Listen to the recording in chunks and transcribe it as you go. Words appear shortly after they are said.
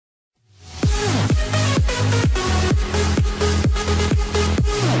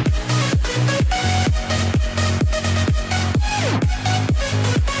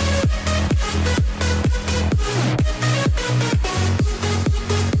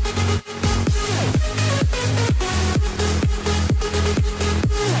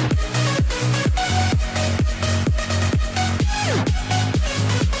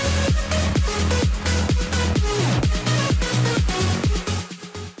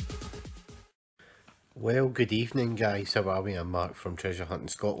Well, good evening guys, how are we? I'm Mark from Treasure Hunting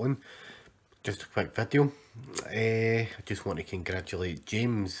Scotland. Just a quick video. I just want to congratulate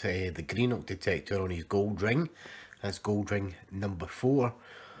James, the Greenock Detector, on his gold ring. That's gold ring number 4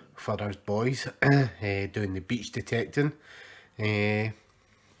 for us boys, doing the beach detecting. 2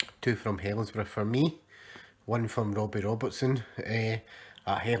 from Helensburgh for me, 1 from Robbie Robertson at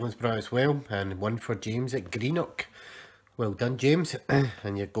Helensburgh as well, and 1 for James at Greenock. Well done, James,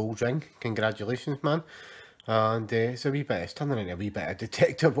 and your gold ring. Congratulations, man. And it's turning into a wee bit of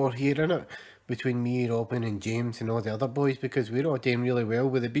detector war here, innit? Between me, Robin and James and all the other boys, because we're all doing really well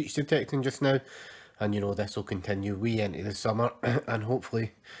with the beach detecting just now. And you know, this will continue into the summer and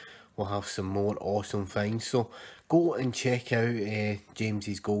hopefully we'll have some more awesome finds. So go and check out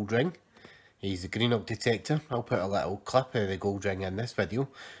James's gold ring. He's the Greenock Detector. I'll put a little clip of the gold ring in this video,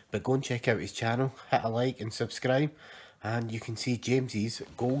 but go and check out his channel, hit a like and subscribe, and you can see James's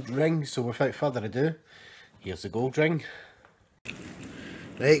gold ring. So without further ado, here's the gold ring.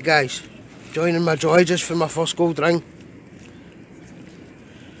 Right guys, joining my joy just for my first gold ring.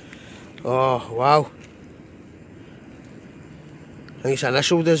 Oh wow, I think it's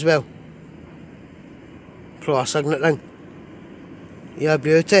initialed as well. Pro a signet ring. Yeah,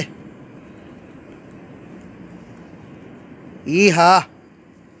 beauty. Yeehaw.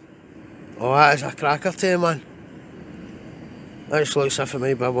 Oh, that is a cracker too, man. That just looks if it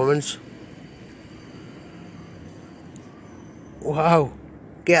might be a woman's. Wow,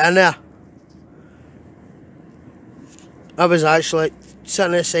 get in there. I was actually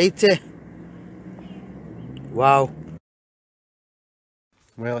sitting aside too. Wow.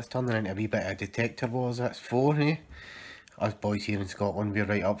 Well, it's turning into a wee bit of detector wars, that's 4, eh? Us boys here in Scotland, we're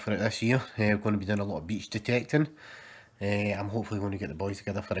right up for it this year. We're going to be doing a lot of beach detecting. I'm hopefully going to get the boys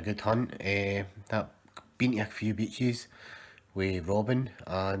together for a good hunt. Been to a few beaches with Robin,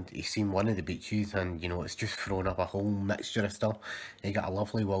 and he's seen one of the beaches, and you know, it's just thrown up a whole mixture of stuff. He got a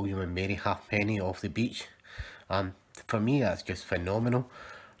lovely William and Mary halfpenny off the beach. For me, that's just phenomenal.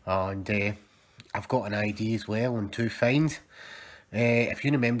 And I've got an idea as well on 2 finds. If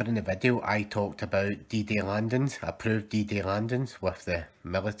you remember in the video, I talked about D-Day landings, approved D-Day landings with the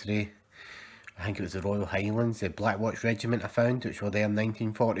military. I think it was the Royal Highlands, the Black Watch Regiment I found, which were there in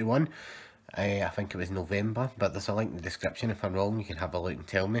 1941. I think it was November, but there's a link in the description. If I'm wrong, you can have a look and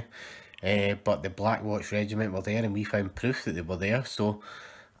tell me. But the Black Watch Regiment were there, and we found proof that they were there. So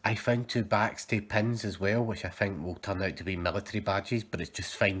I found 2 backstay pins as well, which I think will turn out to be military badges, but it's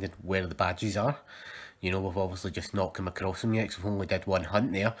just finding where the badges are. You know, we've obviously just not come across them yet, because we've only did 1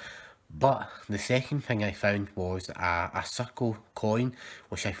 hunt there. But the second thing I found was a circle coin,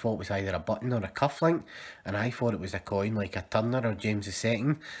 which I thought was either a button or a cufflink, and I thought it was a coin like a Turner or James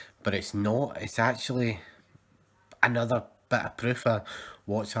II, but it's not. It's actually another bit of proof of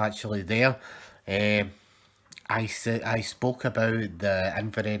what's actually there. I spoke about the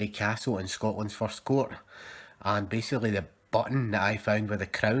Inverary Castle in Scotland's First Court, and basically the button that I found with a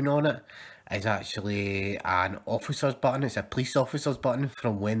crown on it is actually an officer's button. It's a police officer's button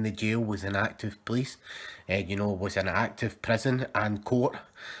from when the jail was an active police, you know, was an active prison and court.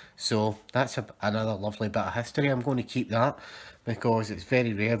 So that's another lovely bit of history. I'm going to keep that, because it's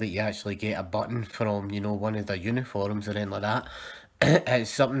very rare that you actually get a button from, you know, one of their uniforms or anything like that.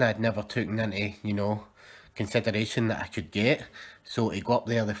 It's something I'd never taken into, you know, consideration that I could get. So to go up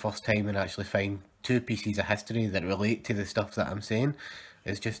there the first time and actually find 2 pieces of history that relate to the stuff that I'm saying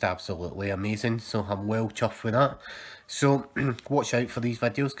is just absolutely amazing. So I'm well chuffed with that. So watch out for these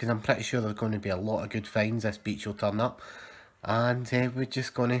videos, because I'm pretty sure there's going to be a lot of good finds. This beach will turn up, and we're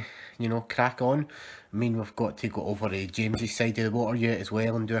just going to, you know, crack on. I mean, we've got to go over to James's side of the water yet as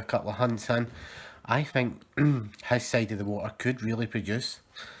well and do a couple of hunts, and I think his side of the water could really produce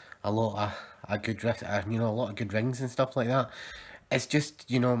a lot of you know, a lot of good rings and stuff like that. It's just,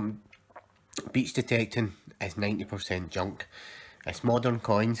 you know, beach detecting is 90% junk. It's modern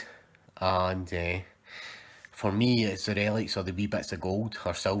coins, and for me it's the relics or the wee bits of gold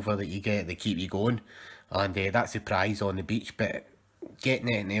or silver that you get that keep you going, and that's the prize on the beach. But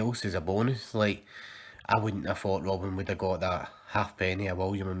getting anything else is a bonus. Like, I wouldn't have thought Robin would have got that halfpenny, a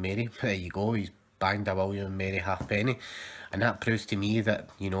William and Mary. There you go, he's banged a William and Mary halfpenny, and that proves to me that,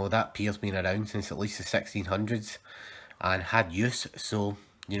 you know, that pier's been around since at least the 1600s and had use. So,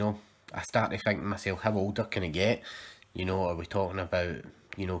 you know, I start to think to myself, how older can it get? You know, are we talking about,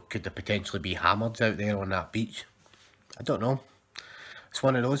 you know, could there potentially be hammers out there on that beach? I don't know. It's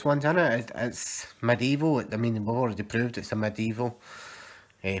one of those ones, isn't it? It's medieval. I mean, we've already proved it's a medieval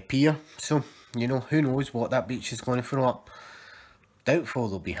pier. So, you know, who knows what that beach is going to throw up. Doubtful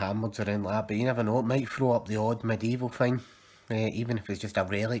there'll be hammers or anything like that, but you never know. It might throw up the odd medieval thing. even if it's just a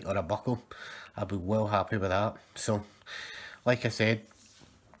relic or a buckle, I'll be well happy with that. So, like I said,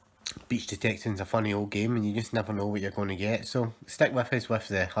 beach detecting's a funny old game and you just never know what you're going to get. So, stick with us with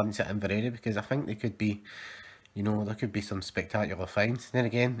the hunts at Inverary, because I think they could be, you know, there could be some spectacular finds. Then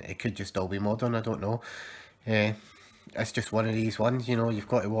again, it could just all be modern, I don't know. It's just one of these ones, you know, you've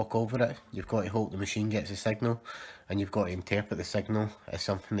got to walk over it, you've got to hope the machine gets a signal, and you've got to interpret the signal as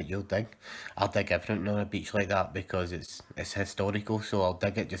something that you'll dig. I'll dig everything on a beach like that because it's historical, so I'll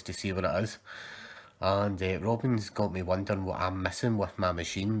dig it just to see what it is. And Robin's got me wondering what I'm missing with my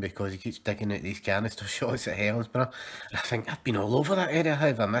machine, because he keeps digging out these canister shots at Helensburgh, and I think I've been all over that area. How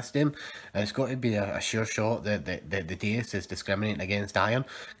have I missed him? And it's got to be a sure shot that the Deus is discriminating against iron,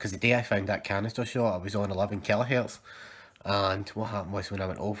 because the day I found that canister shot, I was on 11 kilohertz, and what happened was when I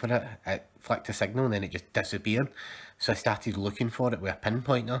went over it, it flicked a signal and then it just disappeared. So I started looking for it with a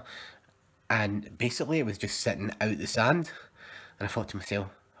pinpointer, and basically it was just sitting out the sand, and I thought to myself,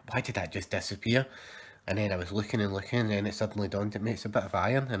 why did that just disappear? And then I was looking and looking, and then it suddenly dawned on me it's a bit of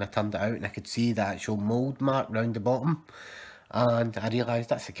iron, and I turned it out and I could see the actual mould mark round the bottom, and I realised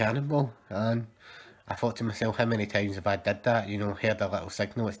that's a cannonball. And I thought to myself, how many times have I did that, you know, heard a little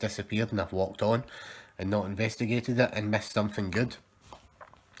signal, it's disappeared, and I've walked on and not investigated it and missed something good.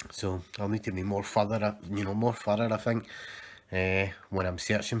 So I'll need to be more further, you know, more thorough, I think, when I'm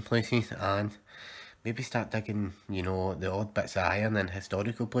searching places, and maybe start digging, you know, the odd bits of iron in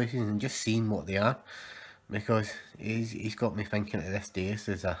historical places and just seeing what they are, because he's got me thinking to this day this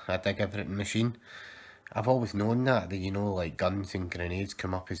is a dig everything machine. I've always known that, you know, like guns and grenades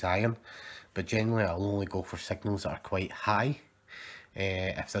come up as iron, but generally I'll only go for signals that are quite high.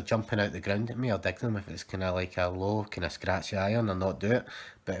 If they're jumping out the ground at me, I'll dig them. If it's kind of like a low, kind of scratchy iron, I'll not do it.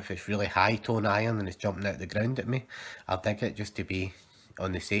 But if it's really high tone iron and it's jumping out the ground at me, I'll dig it just to be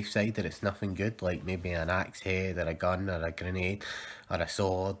on the safe side that it's nothing good, like maybe an axe head or a gun or a grenade or a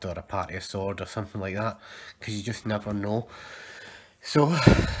sword or a party of sword or something like that, because you just never know. So,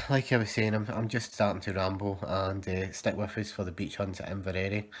 like I was saying, I'm just starting to ramble, and stick with us for the beach hunts at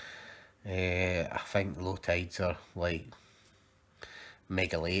Inverary. I think low tides are like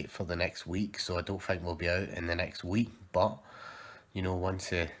mega late for the next week, so I don't think we'll be out in the next week, but you know, once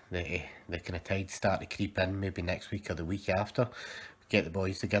the kind of tides start to creep in, maybe next week or the week after, get the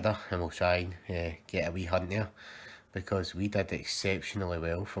boys together and we'll try and get a wee hunt there, because we did exceptionally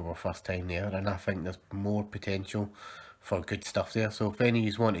well for our first time there, and I think there's more potential for good stuff there. So if any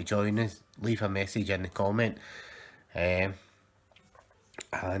of you want to join us, leave a message in the comment, and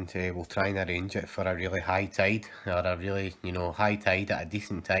we'll try and arrange it for a really high tide, or a really, you know, high tide at a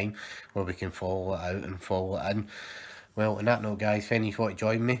decent time where we can follow it out and follow it in. Well, on that note, guys, if any of you want to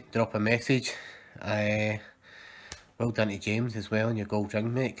join me, drop a message. Well done to James as well on your gold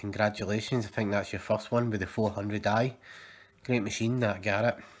ring, mate. Congratulations. I think that's your first one with the 400i. Great machine, that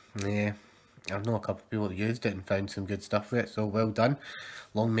Garrett. I know a couple of people that used it and found some good stuff with it, so well done.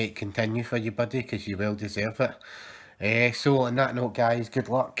 Long may it continue for you, buddy, because you well deserve it. So on that note, guys, good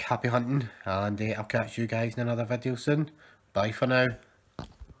luck, happy hunting, and I'll catch you guys in another video soon. Bye for now.